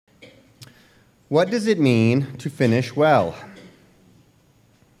What does it mean to finish well?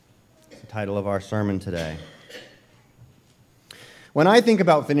 It's the title of our sermon today. When I think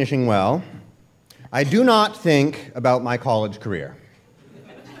about finishing well, I do not think about my college career.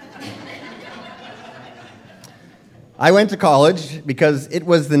 I went to college because it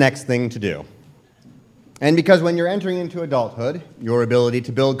was the next thing to do. And because when you're entering into adulthood, your ability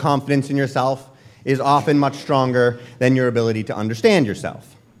to build confidence in yourself is often much stronger than your ability to understand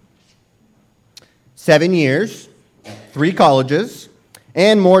yourself. 7 years, 3 colleges,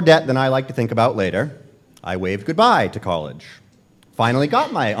 and more debt than I like to think about later, I waved goodbye to college. Finally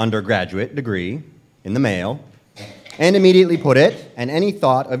got my undergraduate degree in the mail, and immediately put it, and any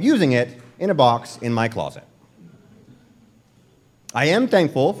thought of using it, in a box in my closet. I am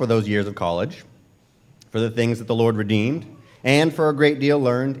thankful for those years of college, for the things that the Lord redeemed, and for a great deal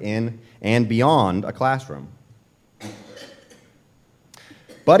learned in and beyond a classroom.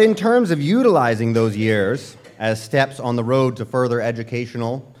 But in terms of utilizing those years as steps on the road to further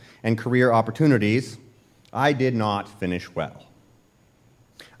educational and career opportunities, I did not finish well.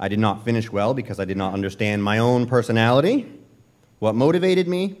 I did not finish well because I did not understand my own personality, what motivated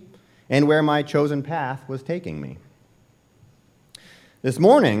me, and where my chosen path was taking me. This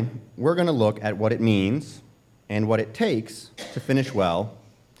morning, we're going to look at what it means and what it takes to finish well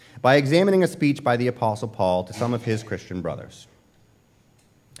by examining a speech by the Apostle Paul to some of his Christian brothers.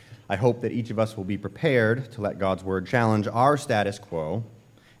 I hope that each of us will be prepared to let God's word challenge our status quo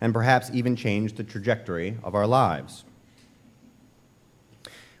and perhaps even change the trajectory of our lives.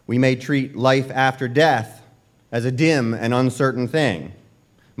 We may treat life after death as a dim and uncertain thing,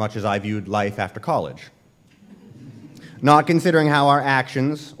 much as I viewed life after college, not considering how our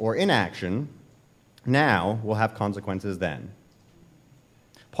actions or inaction now will have consequences then.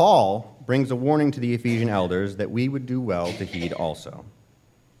 Paul brings a warning to the Ephesian elders that we would do well to heed also.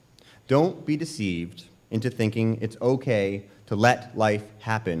 Don't be deceived into thinking it's okay to let life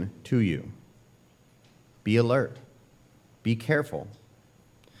happen to you. Be alert. Be careful.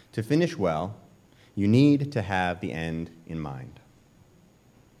 To finish well, you need to have the end in mind.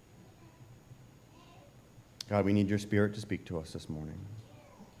 God, we need your Spirit to speak to us this morning.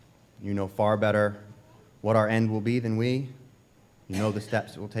 You know far better what our end will be than we. You know the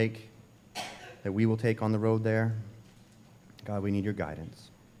steps that we will take on the road there. God, we need your guidance.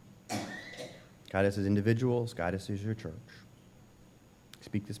 Guide us as individuals. Guide us as your church.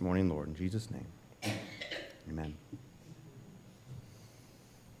 Speak this morning, Lord, in Jesus' name. Amen.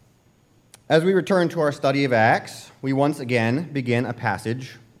 As we return to our study of Acts, we once again begin a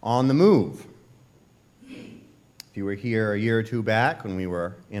passage on the move. If you were here a year or two back when we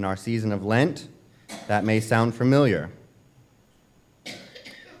were in our season of Lent, that may sound familiar.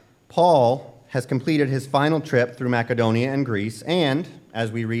 Paul has completed his final trip through Macedonia and Greece, and,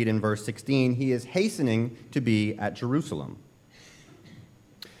 as we read in verse 16, he is hastening to be at Jerusalem.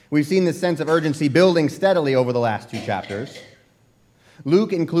 We've seen this sense of urgency building steadily over the last 2 chapters.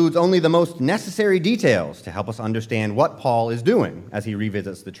 Luke includes only the most necessary details to help us understand what Paul is doing as he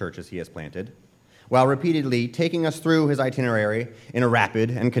revisits the churches he has planted, while repeatedly taking us through his itinerary in a rapid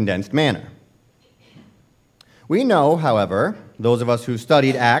and condensed manner. We know, however, those of us who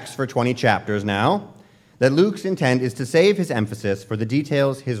studied Acts for 20 chapters now, that Luke's intent is to save his emphasis for the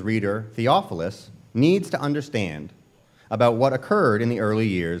details his reader, Theophilus, needs to understand about what occurred in the early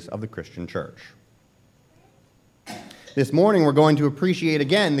years of the Christian church. This morning, we're going to appreciate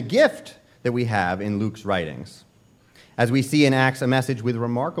again the gift that we have in Luke's writings, as we see in Acts a message with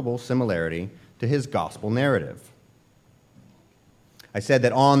remarkable similarity to his gospel narrative. I said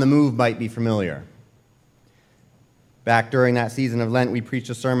that on the move might be familiar. Back during that season of Lent, we preached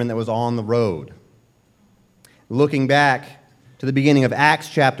a sermon that was on the road. Looking back to the beginning of Acts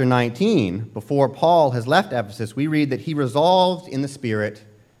chapter 19, before Paul has left Ephesus, we read that he resolved in the Spirit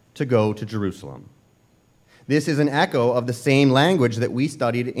to go to Jerusalem. This is an echo of the same language that we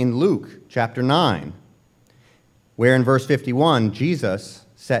studied in Luke chapter 9, where in verse 51, Jesus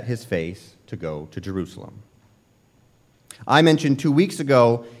set his face to go to Jerusalem. I mentioned 2 weeks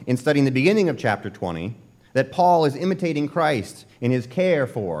ago in studying the beginning of chapter 20 that Paul is imitating Christ in his care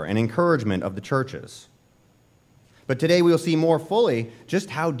for and encouragement of the churches. But today we'll see more fully just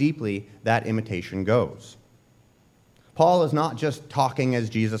how deeply that imitation goes. Paul is not just talking as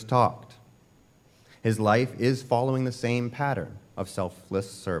Jesus talked. His life is following the same pattern of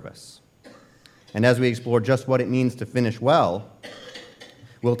selfless service. And as we explore just what it means to finish well,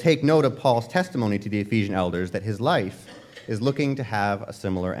 we'll take note of Paul's testimony to the Ephesian elders that his life is looking to have a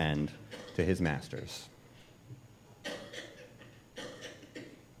similar end to his master's.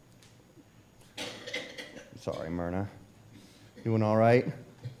 Sorry, Myrna. Doing all right?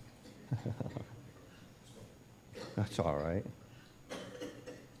 That's all right.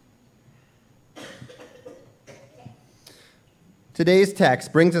 Today's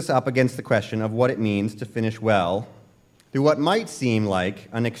text brings us up against the question of what it means to finish well through what might seem like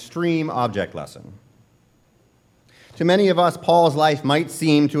an extreme object lesson. To many of us, Paul's life might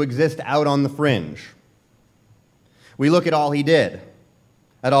seem to exist out on the fringe. We look at all he did,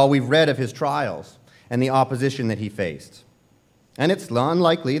 at all we've read of his trials and the opposition that he faced. And it's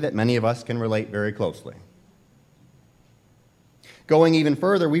unlikely that many of us can relate very closely. Going even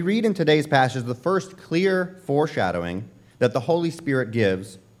further, we read in today's passage the first clear foreshadowing that the Holy Spirit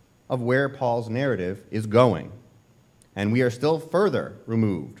gives of where Paul's narrative is going. And we are still further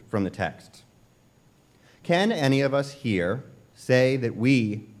removed from the text. Can any of us here say that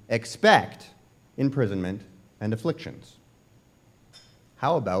we expect imprisonment and afflictions?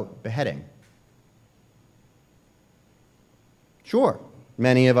 How about beheading? Sure,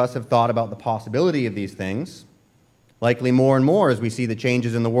 many of us have thought about the possibility of these things, likely more and more as we see the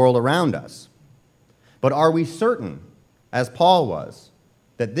changes in the world around us. But are we certain, as Paul was,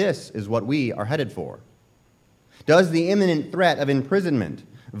 that this is what we are headed for? Does the imminent threat of imprisonment,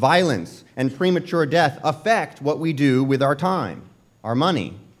 violence, and premature death affect what we do with our time, our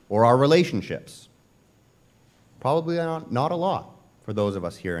money, or our relationships? Probably not a lot for those of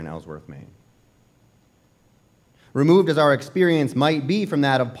us here in Ellsworth, Maine. Removed as our experience might be from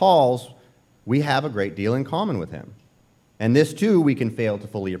that of Paul's, we have a great deal in common with him. And this, too, we can fail to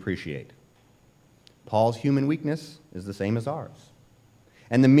fully appreciate. Paul's human weakness is the same as ours.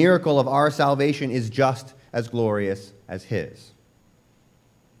 And the miracle of our salvation is just as glorious as his.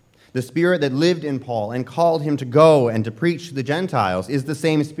 The Spirit that lived in Paul and called him to go and to preach to the Gentiles is the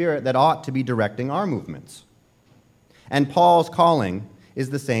same Spirit that ought to be directing our movements. And Paul's calling is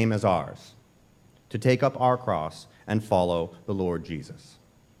the same as ours, to take up our cross and follow the Lord Jesus.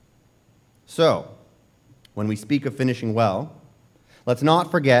 So, when we speak of finishing well, let's not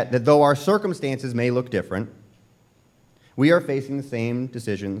forget that though our circumstances may look different, we are facing the same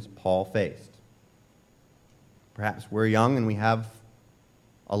decisions Paul faced. Perhaps we're young and we have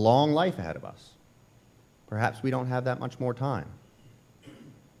a long life ahead of us. Perhaps we don't have that much more time.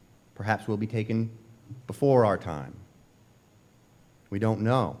 Perhaps we'll be taken before our time. We don't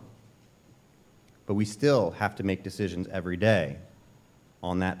know. But we still have to make decisions every day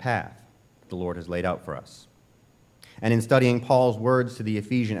on that path the Lord has laid out for us. And in studying Paul's words to the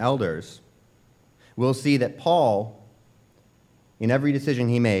Ephesian elders, we'll see that Paul, in every decision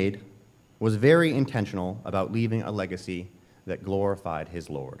he made, was very intentional about leaving a legacy that glorified his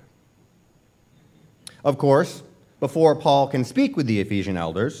Lord. Of course, before Paul can speak with the Ephesian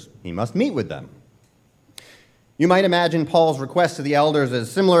elders, he must meet with them. You might imagine Paul's request to the elders as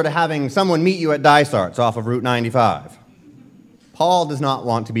similar to having someone meet you at Dysart's off of Route 95. Paul does not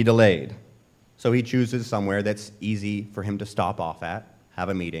want to be delayed, so he chooses somewhere that's easy for him to stop off at, have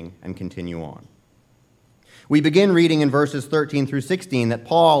a meeting, and continue on. We begin reading in verses 13 through 16 that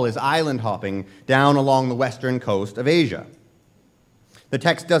Paul is island hopping down along the western coast of Asia. The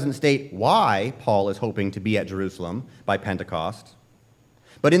text doesn't state why Paul is hoping to be at Jerusalem by Pentecost,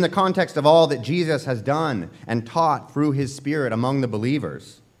 but in the context of all that Jesus has done and taught through his Spirit among the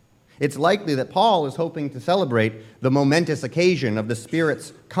believers, it's likely that Paul is hoping to celebrate the momentous occasion of the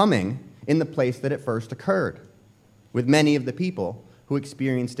Spirit's coming in the place that it first occurred, with many of the people who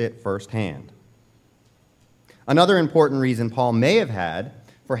experienced it firsthand. Another important reason Paul may have had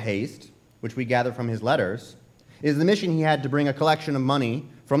for haste, which we gather from his letters, is the mission he had to bring a collection of money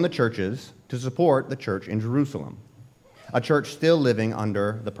from the churches to support the church in Jerusalem, a church still living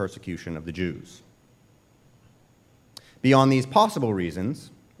under the persecution of the Jews. Beyond these possible reasons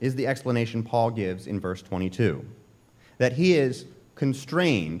is the explanation Paul gives in verse 22, that he is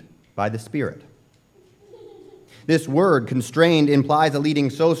constrained by the Spirit. This word, constrained, implies a leading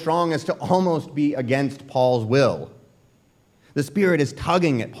so strong as to almost be against Paul's will. The Spirit is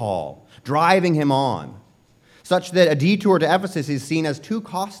tugging at Paul, driving him on, such that a detour to Ephesus is seen as too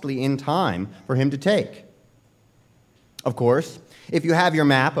costly in time for him to take. Of course, if you have your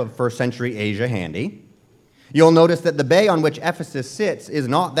map of first century Asia handy, you'll notice that the bay on which Ephesus sits is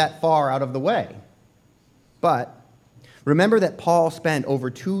not that far out of the way. But remember that Paul spent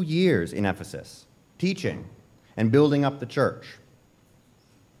over 2 years in Ephesus, teaching and building up the church.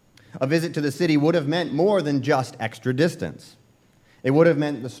 A visit to the city would have meant more than just extra distance. It would have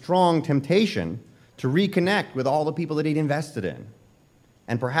meant the strong temptation to reconnect with all the people that he'd invested in,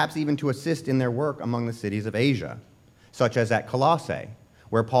 and perhaps even to assist in their work among the cities of Asia, such as at Colossae,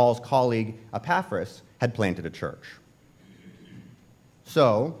 where Paul's colleague Epaphras had planted a church.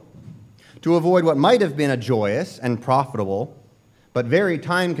 So, to avoid what might have been a joyous and profitable, but very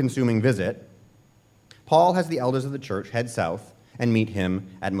time-consuming visit, Paul has the elders of the church head south and meet him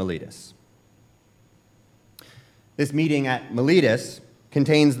at Miletus. This meeting at Miletus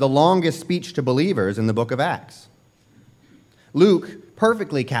contains the longest speech to believers in the book of Acts. Luke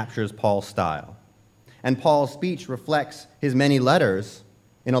perfectly captures Paul's style, and Paul's speech reflects his many letters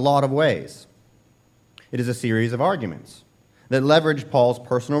in a lot of ways. It is a series of arguments that leverage Paul's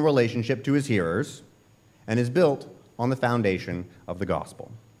personal relationship to his hearers and is built on the foundation of the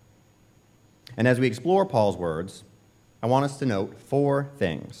gospel. And as we explore Paul's words, I want us to note 4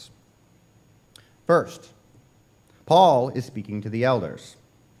 things. First, Paul is speaking to the elders.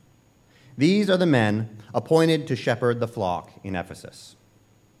 These are the men appointed to shepherd the flock in Ephesus.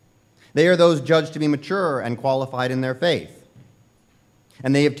 They are those judged to be mature and qualified in their faith,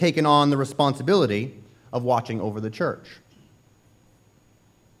 and they have taken on the responsibility of watching over the church.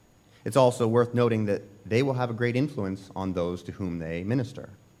 It's also worth noting that they will have a great influence on those to whom they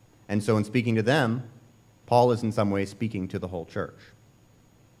minister. And so in speaking to them, Paul is in some ways speaking to the whole church.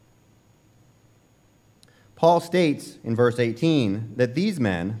 Paul states in verse 18 that these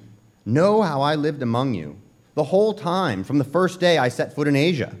men know how I lived among you the whole time from the first day I set foot in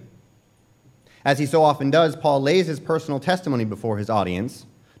Asia. As he so often does, Paul lays his personal testimony before his audience,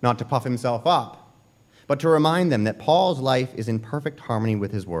 not to puff himself up, but to remind them that Paul's life is in perfect harmony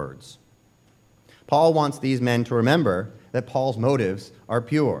with his words. Paul wants these men to remember that Paul's motives are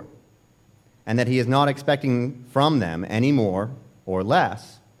pure, and that he is not expecting from them any more or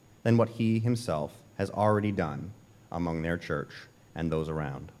less than what he himself has already done among their church and those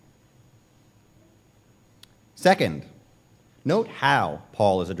around. Second, note how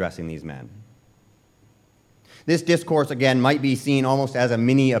Paul is addressing these men. This discourse, again, might be seen almost as a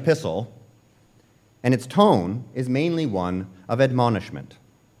mini epistle, and its tone is mainly one of admonishment.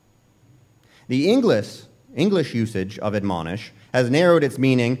 The English usage of admonish has narrowed its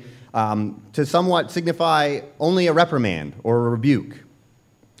meaning to somewhat signify only a reprimand or a rebuke.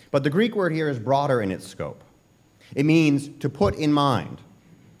 But the Greek word here is broader in its scope. It means to put in mind,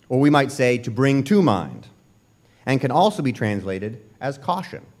 or we might say to bring to mind, and can also be translated as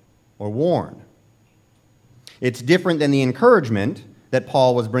caution or warn. It's different than the encouragement that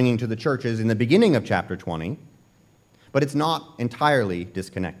Paul was bringing to the churches in the beginning of chapter 20, but it's not entirely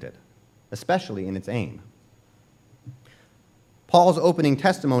disconnected, especially in its aim. Paul's opening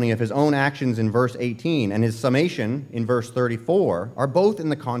testimony of his own actions in verse 18 and his summation in verse 34 are both in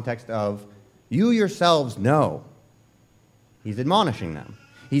the context of, you yourselves know. He's admonishing them.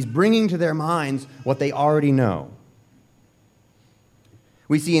 He's bringing to their minds what they already know.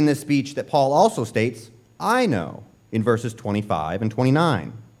 We see in this speech that Paul also states, I know, in verses 25 and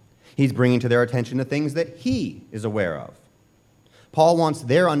 29. He's bringing to their attention the things that he is aware of. Paul wants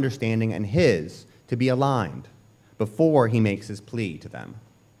their understanding and his to be aligned before he makes his plea to them.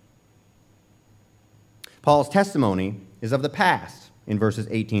 Paul's testimony is of the past in verses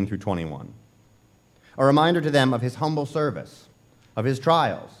 18 through 21, a reminder to them of his humble service, of his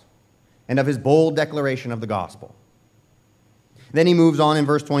trials, and of his bold declaration of the gospel. Then he moves on in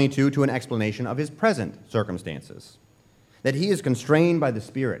verse 22 to an explanation of his present circumstances, that he is constrained by the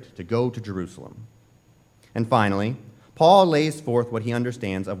Spirit to go to Jerusalem. And finally, Paul lays forth what he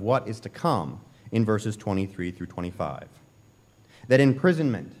understands of what is to come in verses 23 through 25, that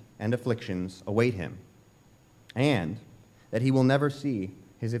imprisonment and afflictions await him, and that he will never see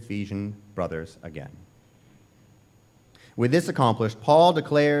his Ephesian brothers again. With this accomplished, Paul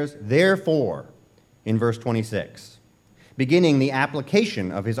declares, therefore, in verse 26, beginning the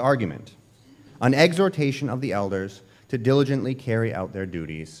application of his argument, an exhortation of the elders to diligently carry out their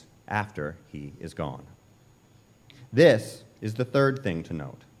duties after he is gone. This is the third thing to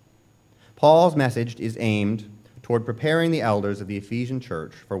note. Paul's message is aimed toward preparing the elders of the Ephesian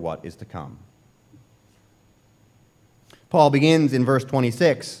church for what is to come. Paul begins in verse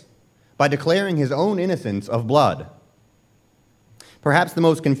 26 by declaring his own innocence of blood. Perhaps the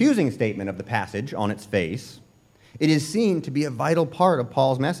most confusing statement of the passage on its face, it is seen to be a vital part of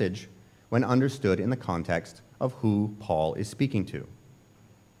Paul's message when understood in the context of who Paul is speaking to.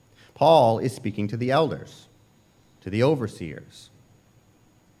 Paul is speaking to the elders, to the overseers.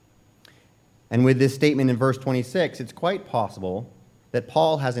 And with this statement in verse 26, it's quite possible that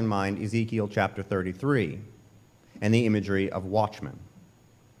Paul has in mind Ezekiel chapter 33 and the imagery of watchmen.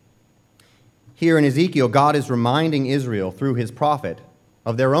 Here in Ezekiel, God is reminding Israel through his prophet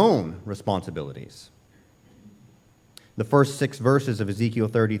of their own responsibilities. The first 6 verses of Ezekiel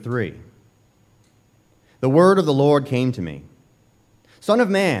 33. The word of the Lord came to me. Son of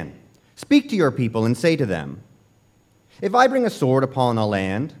man, speak to your people and say to them, if I bring a sword upon a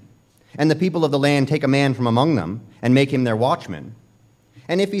land, and the people of the land take a man from among them and make him their watchman,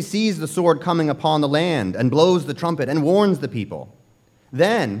 And if he sees the sword coming upon the land and blows the trumpet and warns the people,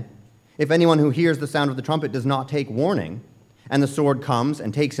 then, if anyone who hears the sound of the trumpet does not take warning, and the sword comes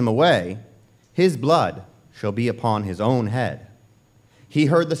and takes him away, his blood shall be upon his own head. He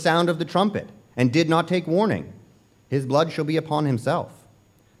heard the sound of the trumpet and did not take warning. His blood shall be upon himself.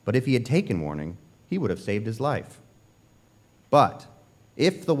 But if he had taken warning, he would have saved his life. But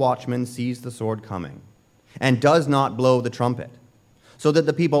if the watchman sees the sword coming and does not blow the trumpet, so that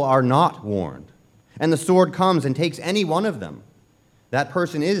the people are not warned, and the sword comes and takes any one of them, that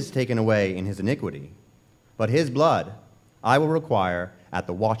person is taken away in his iniquity, but his blood I will require at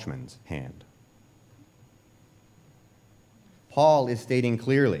the watchman's hand. Paul is stating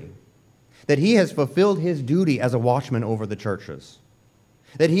clearly that he has fulfilled his duty as a watchman over the churches,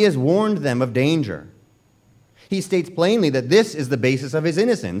 that he has warned them of danger. He states plainly that this is the basis of his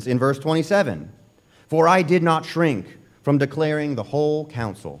innocence in verse 27. For I did not shrink from declaring the whole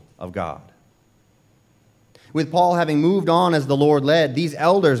counsel of God. With Paul having moved on as the Lord led, these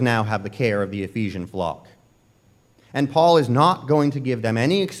elders now have the care of the Ephesian flock. And Paul is not going to give them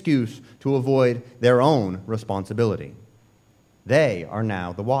any excuse to avoid their own responsibility. They are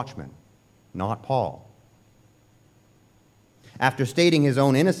now the watchmen, not Paul. After stating his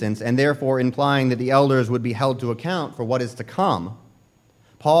own innocence and therefore implying that the elders would be held to account for what is to come,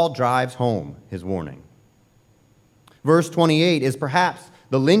 Paul drives home his warning. Verse 28 is perhaps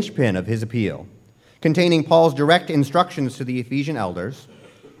the linchpin of his appeal, containing Paul's direct instructions to the Ephesian elders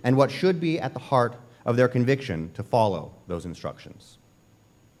and what should be at the heart of their conviction to follow those instructions.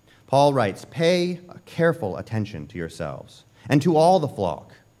 Paul writes, "Pay careful attention to yourselves and to all the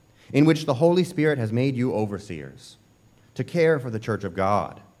flock, in which the Holy Spirit has made you overseers, to care for the church of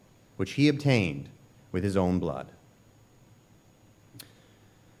God, which he obtained with his own blood."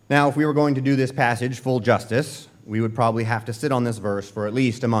 Now, if we were going to do this passage full justice, we would probably have to sit on this verse for at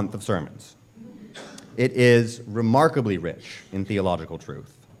least a month of sermons. It is remarkably rich in theological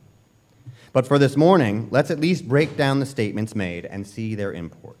truth. But for this morning, let's at least break down the statements made and see their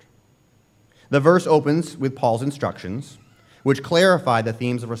import. The verse opens with Paul's instructions, which clarify the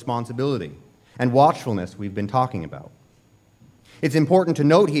themes of responsibility and watchfulness we've been talking about. It's important to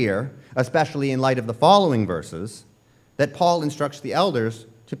note here, especially in light of the following verses, that Paul instructs the elders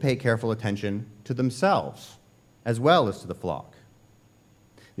to pay careful attention to themselves as well as to the flock.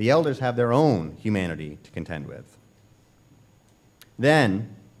 The elders have their own humanity to contend with.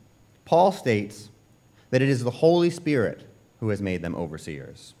 Then, Paul states that it is the Holy Spirit who has made them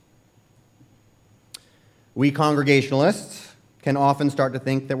overseers. We Congregationalists can often start to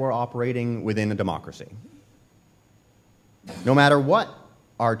think that we're operating within a democracy. No matter what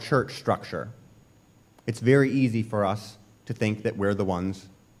our church structure, it's very easy for us to think that we're the ones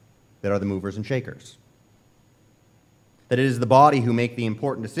that are the movers and shakers. That it is the body who make the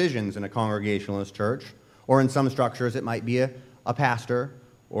important decisions in a Congregationalist church, or in some structures it might be a pastor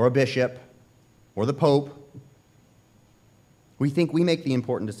or a bishop or the Pope. We think we make the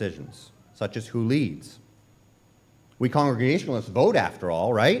important decisions, such as who leads. We Congregationalists vote, after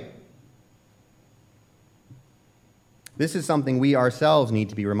all, right? This is something we ourselves need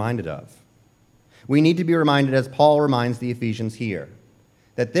to be reminded of. We need to be reminded, as Paul reminds the Ephesians here,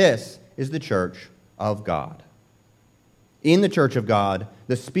 that this is the church of God. In the church of God,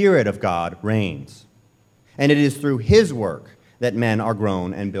 the Spirit of God reigns, and it is through his work that men are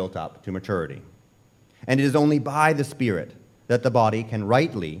grown and built up to maturity. And it is only by the Spirit that the body can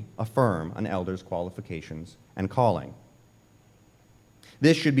rightly affirm an elder's qualifications and calling.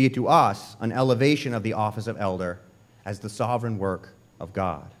 This should be to us an elevation of the office of elder as the sovereign work of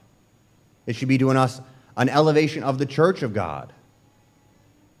God. It should be to us an elevation of the church of God,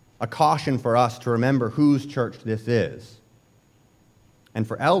 a caution for us to remember whose church this is. And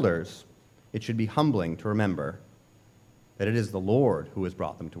for elders, it should be humbling to remember that it is the Lord who has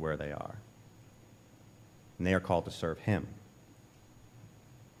brought them to where they are, and they are called to serve him.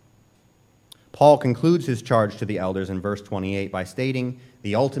 Paul concludes his charge to the elders in verse 28 by stating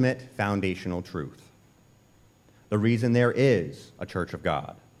the ultimate foundational truth. The reason there is a church of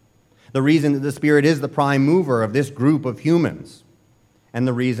God. The reason that the Spirit is the prime mover of this group of humans. And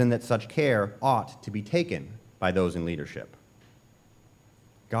the reason that such care ought to be taken by those in leadership.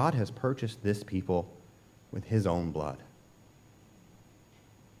 God has purchased this people with his own blood.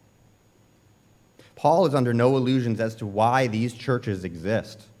 Paul is under no illusions as to why these churches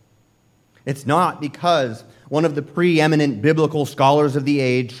exist. It's not because one of the preeminent biblical scholars of the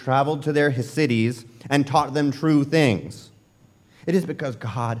age traveled to their cities and taught them true things. It is because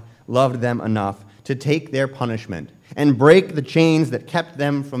God loved them enough to take their punishment and break the chains that kept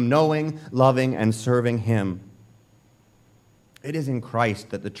them from knowing, loving, and serving him. It is in Christ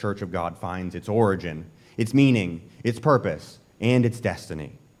that the church of God finds its origin, its meaning, its purpose, and its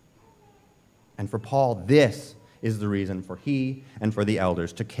destiny. And for Paul, this is the reason for he and for the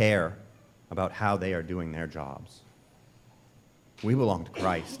elders to care about how they are doing their jobs. We belong to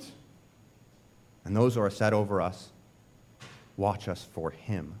Christ, and those who are set over us watch us for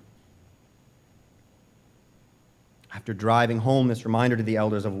him. After driving home this reminder to the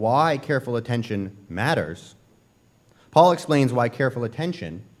elders of why careful attention matters, Paul explains why careful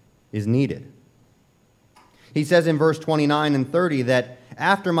attention is needed. He says in verse 29 and 30 that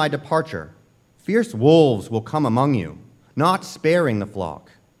after my departure, fierce wolves will come among you, not sparing the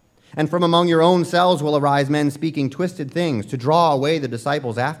flock. And from among your own selves will arise men speaking twisted things to draw away the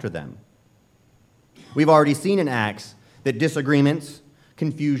disciples after them. We've already seen in Acts that disagreements,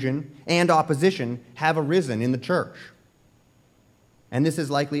 confusion, and opposition have arisen in the church. And this is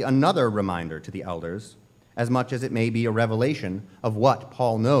likely another reminder to the elders, as much as it may be a revelation of what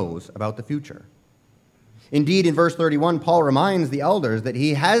Paul knows about the future. Indeed, in verse 31, Paul reminds the elders that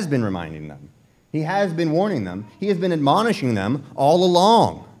he has been reminding them. He has been warning them. He has been admonishing them all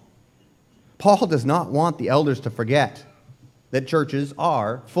along. Paul does not want the elders to forget that churches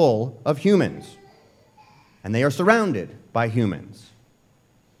are full of humans, and they are surrounded by humans,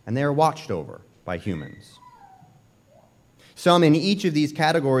 and they are watched over by humans. Some in each of these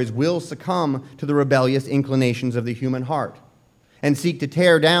categories will succumb to the rebellious inclinations of the human heart and seek to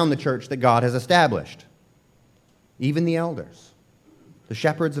tear down the church that God has established. Even the elders, the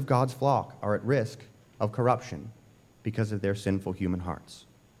shepherds of God's flock, are at risk of corruption because of their sinful human hearts.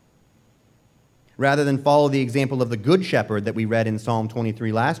 Rather than follow the example of the good shepherd that we read in Psalm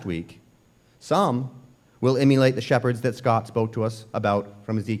 23 last week, some will emulate the shepherds that Scott spoke to us about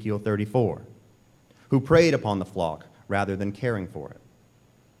from Ezekiel 34, who preyed upon the flock rather than caring for it.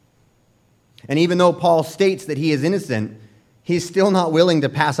 And even though Paul states that he is innocent, he's still not willing to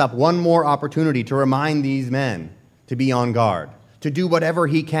pass up one more opportunity to remind these men to be on guard, to do whatever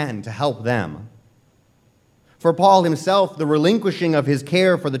he can to help them. For Paul himself, the relinquishing of his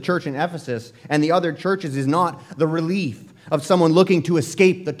care for the church in Ephesus and the other churches is not the relief of someone looking to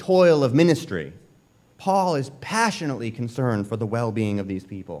escape the toil of ministry. Paul is passionately concerned for the well-being of these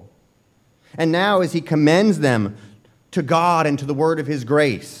people. And now, as he commends them to God and to the word of his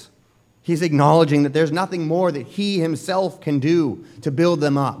grace, he's acknowledging that there's nothing more that he himself can do to build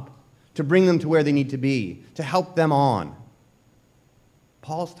them up, to bring them to where they need to be, to help them on.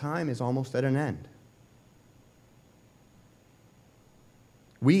 Paul's time is almost at an end.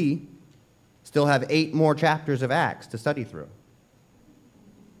 We still have 8 more chapters of Acts to study through.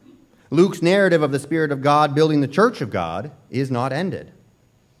 Luke's narrative of the Spirit of God building the church of God is not ended.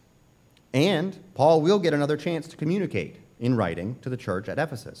 And Paul will get another chance to communicate in writing to the church at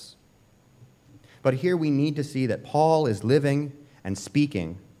Ephesus. But here we need to see that Paul is living and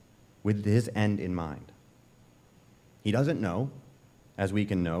speaking with his end in mind. He doesn't know, as we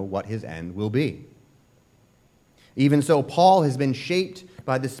can know, what his end will be. Even so, Paul has been shaped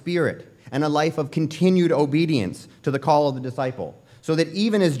by the Spirit and a life of continued obedience to the call of the disciple, so that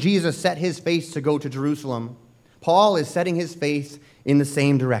even as Jesus set his face to go to Jerusalem, Paul is setting his face in the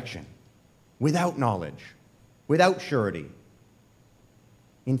same direction, without knowledge, without surety,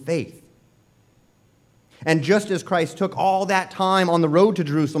 in faith. And just as Christ took all that time on the road to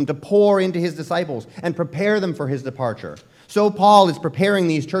Jerusalem to pour into his disciples and prepare them for his departure, so Paul is preparing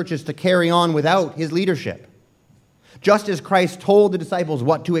these churches to carry on without his leadership. Just as Christ told the disciples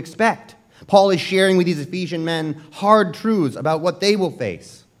what to expect, Paul is sharing with these Ephesian men hard truths about what they will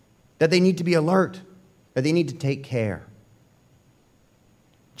face, that they need to be alert, that they need to take care.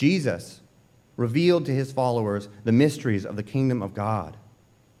 Jesus revealed to his followers the mysteries of the kingdom of God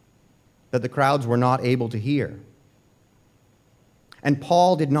that the crowds were not able to hear. And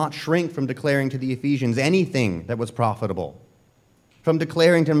Paul did not shrink from declaring to the Ephesians anything that was profitable, from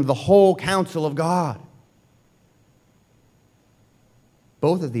declaring to them the whole counsel of God.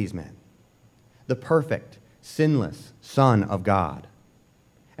 Both of these men, the perfect, sinless Son of God,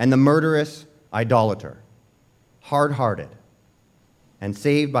 and the murderous idolater, hard-hearted, and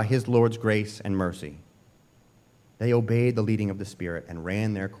saved by his Lord's grace and mercy, they obeyed the leading of the Spirit and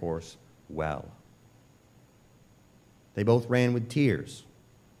ran their course well. They both ran with tears,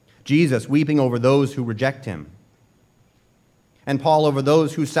 Jesus weeping over those who reject him, and Paul over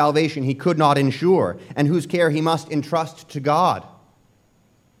those whose salvation he could not ensure and whose care he must entrust to God,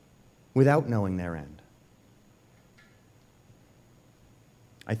 without knowing their end.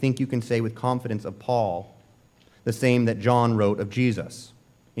 I think you can say with confidence of Paul the same that John wrote of Jesus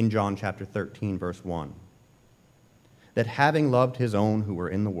in John chapter 13, verse 1. That having loved his own who were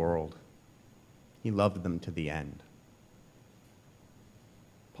in the world, he loved them to the end.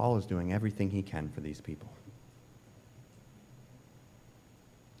 Paul is doing everything he can for these people.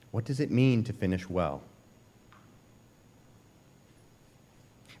 What does it mean to finish well?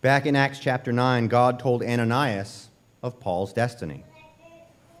 Back in Acts chapter 9, God told Ananias of Paul's destiny.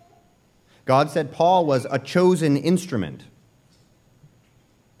 God said Paul was a chosen instrument.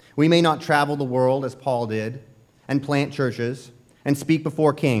 We may not travel the world as Paul did, and plant churches, and speak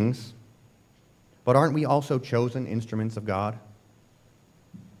before kings, but aren't we also chosen instruments of God?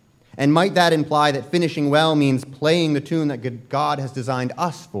 And might that imply that finishing well means playing the tune that God has designed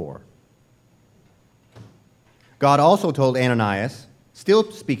us for? God also told Ananias, still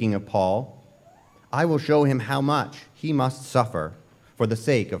speaking of Paul, I will show him how much he must suffer for the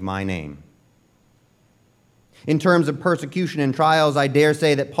sake of my name. In terms of persecution and trials, I dare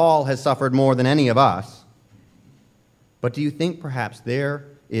say that Paul has suffered more than any of us. But do you think perhaps there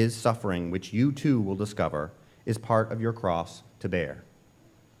is suffering which you too will discover is part of your cross to bear?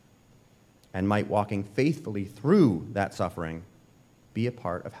 And might walking faithfully through that suffering be a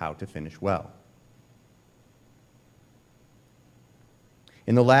part of how to finish well?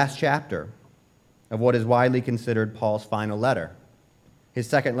 In the last chapter of what is widely considered Paul's final letter, his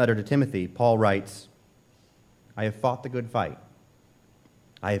second letter to Timothy, Paul writes, I have fought the good fight.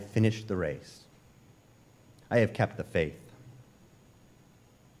 I have finished the race. I have kept the faith.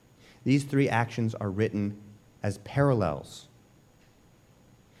 These three actions are written as parallels.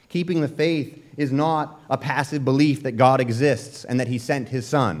 Keeping the faith is not a passive belief that God exists and that he sent his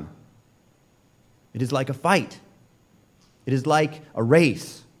Son. It is like a fight. It is like a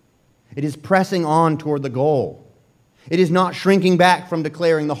race. It is pressing on toward the goal. It is not shrinking back from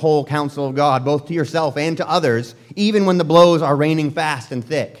declaring the whole counsel of God, both to yourself and to others, even when the blows are raining fast and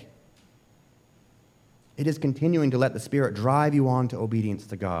thick. It is continuing to let the Spirit drive you on to obedience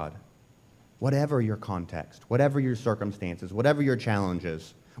to God. Whatever your context, whatever your circumstances, whatever your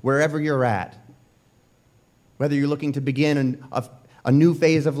challenges, wherever you're at, whether you're looking to begin a new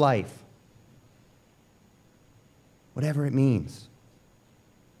phase of life, whatever it means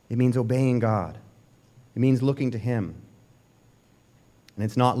obeying God. It means looking to him. And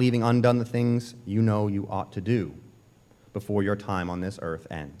it's not leaving undone the things you know you ought to do before your time on this earth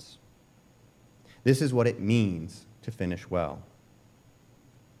ends. This is what it means to finish well.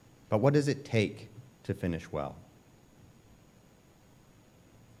 But what does it take to finish well?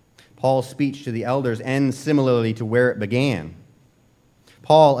 Paul's speech to the elders ends similarly to where it began.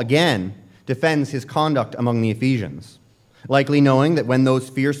 Paul, again, defends his conduct among the Ephesians, likely knowing that when those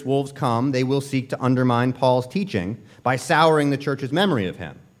fierce wolves come, they will seek to undermine Paul's teaching by souring the church's memory of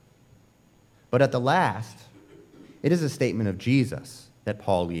him. But at the last, it is a statement of Jesus that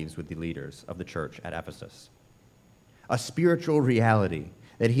Paul leaves with the leaders of the church at Ephesus. A spiritual reality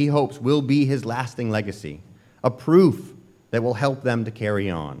that he hopes will be his lasting legacy, a proof that will help them to carry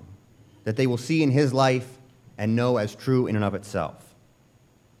on, that they will see in his life and know as true in and of itself.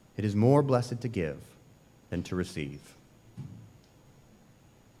 It is more blessed to give than to receive.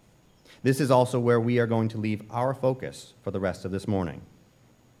 This is also where we are going to leave our focus for the rest of this morning.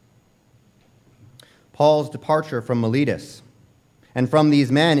 Paul's departure from Miletus and from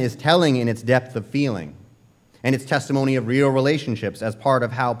these men is telling in its depth of feeling and its testimony of real relationships as part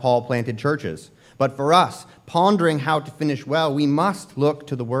of how Paul planted churches. But for us, pondering how to finish well, we must look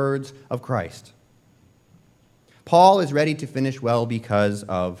to the words of Christ. Paul is ready to finish well because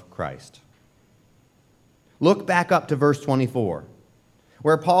of Christ. Look back up to verse 24.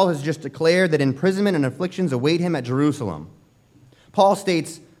 Where Paul has just declared that imprisonment and afflictions await him at Jerusalem. Paul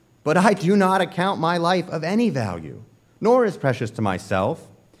states, but I do not account my life of any value, nor as precious to myself,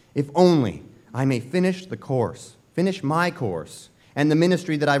 if only I may finish my course, and the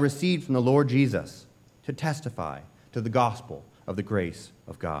ministry that I received from the Lord Jesus, to testify to the gospel of the grace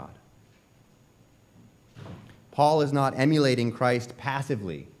of God. Paul is not emulating Christ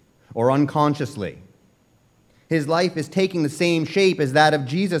passively or unconsciously. His life is taking the same shape as that of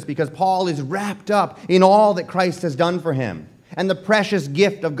Jesus because Paul is wrapped up in all that Christ has done for him and the precious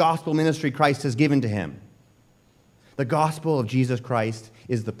gift of gospel ministry Christ has given to him. The gospel of Jesus Christ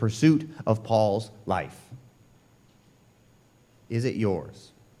is the pursuit of Paul's life. Is it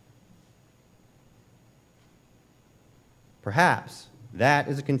yours? Perhaps that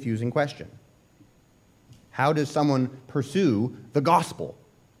is a confusing question. How does someone pursue the gospel?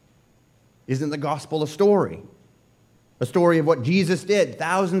 Isn't the gospel a story? A story of what Jesus did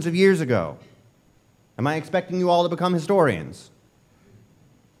thousands of years ago. Am I expecting you all to become historians?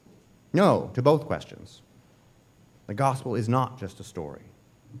 No, to both questions. The gospel is not just a story.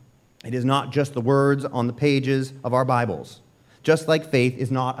 It is not just the words on the pages of our Bibles. Just like faith is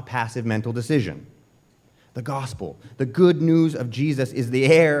not a passive mental decision. The gospel, the good news of Jesus, is the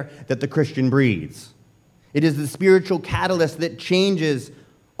air that the Christian breathes. It is the spiritual catalyst that changes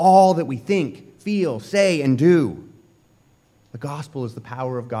all that we think, feel, say, and do. The gospel is the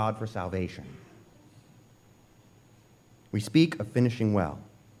power of God for salvation. We speak of finishing well.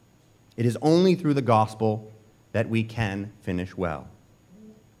 It is only through the gospel that we can finish well.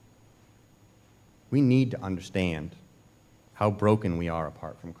 We need to understand how broken we are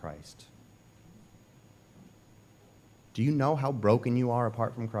apart from Christ. Do you know how broken you are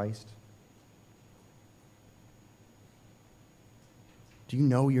apart from Christ? Do you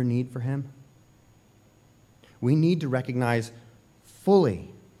know your need for him? We need to recognize fully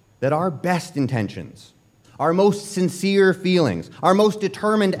that our best intentions, our most sincere feelings, our most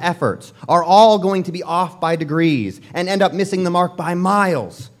determined efforts are all going to be off by degrees and end up missing the mark by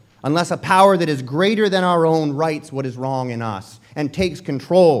miles unless a power that is greater than our own rights what is wrong in us and takes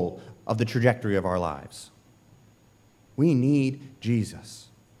control of the trajectory of our lives. We need Jesus.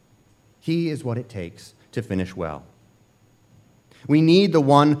 He is what it takes to finish well. We need the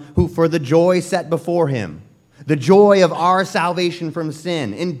one who, for the joy set before him, the joy of our salvation from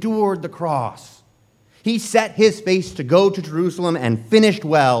sin, endured the cross. He set his face to go to Jerusalem and finished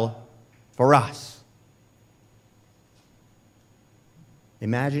well for us.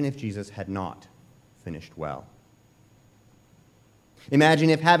 Imagine if Jesus had not finished well. Imagine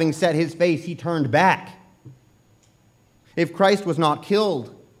if, having set his face, he turned back. If Christ was not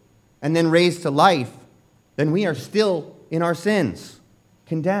killed and then raised to life, then we are still in our sins,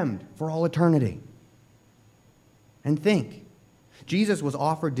 condemned for all eternity. And think, Jesus was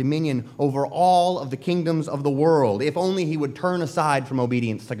offered dominion over all of the kingdoms of the world, if only he would turn aside from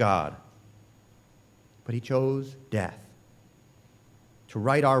obedience to God. But he chose death to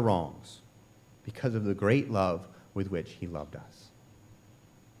right our wrongs because of the great love with which he loved us.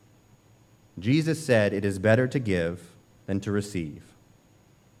 Jesus said, "It is better to give than to receive."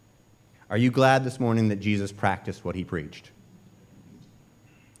 Are you glad this morning that Jesus practiced what he preached?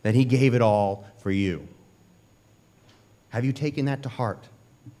 That he gave it all for you? Have you taken that to heart?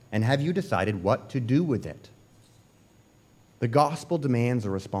 And have you decided what to do with it? The gospel demands a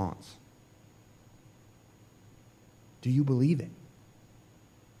response. Do you believe it?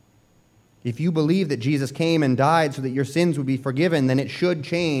 If you believe that Jesus came and died so that your sins would be forgiven, then it should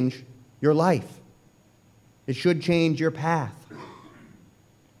change your life. It should change your path.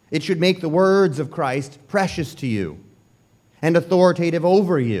 It should make the words of Christ precious to you and authoritative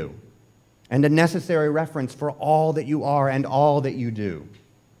over you and a necessary reference for all that you are and all that you do.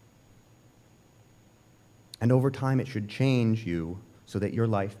 And over time, it should change you so that your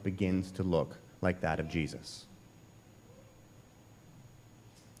life begins to look like that of Jesus.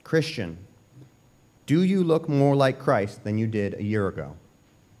 Christian, do you look more like Christ than you did a year ago?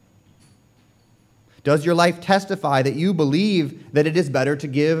 Does your life testify that you believe that it is better to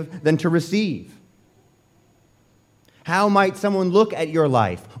give than to receive? How might someone look at your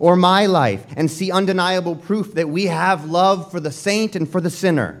life or my life and see undeniable proof that we have love for the saint and for the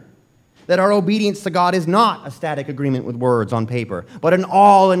sinner? That our obedience to God is not a static agreement with words on paper, but an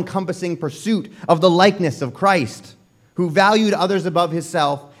all-encompassing pursuit of the likeness of Christ, who valued others above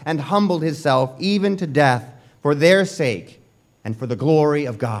himself and humbled himself even to death for their sake and for the glory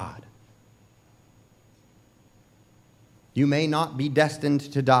of God. You may not be destined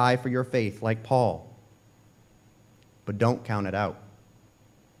to die for your faith like Paul, but don't count it out.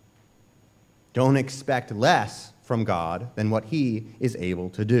 Don't expect less from God than what he is able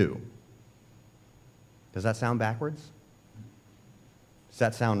to do. Does that sound backwards? Does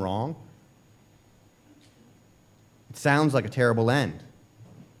that sound wrong? It sounds like a terrible end.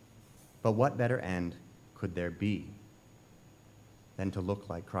 But what better end could there be than to look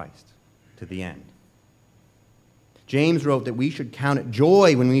like Christ to the end? James wrote that we should count it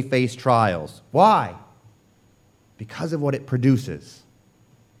joy when we face trials. Why? Because of what it produces.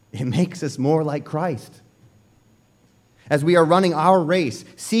 It makes us more like Christ. As we are running our race,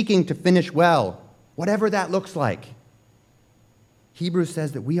 seeking to finish well, whatever that looks like, Hebrews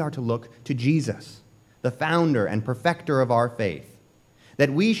says that we are to look to Jesus, the founder and perfecter of our faith, that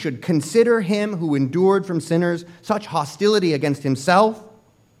we should consider him who endured from sinners such hostility against himself,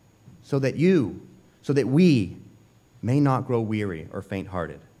 so that we may not grow weary or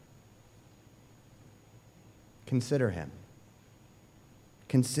faint-hearted. Consider him.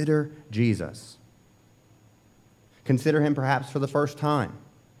 Consider Jesus. Consider him perhaps for the first time,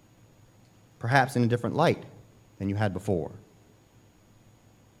 perhaps in a different light than you had before.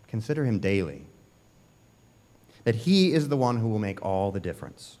 Consider him daily, that he is the one who will make all the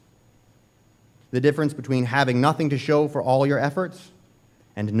difference. The difference between having nothing to show for all your efforts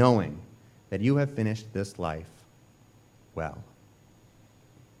and knowing that you have finished this life well.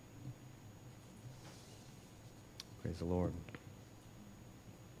 Praise the Lord.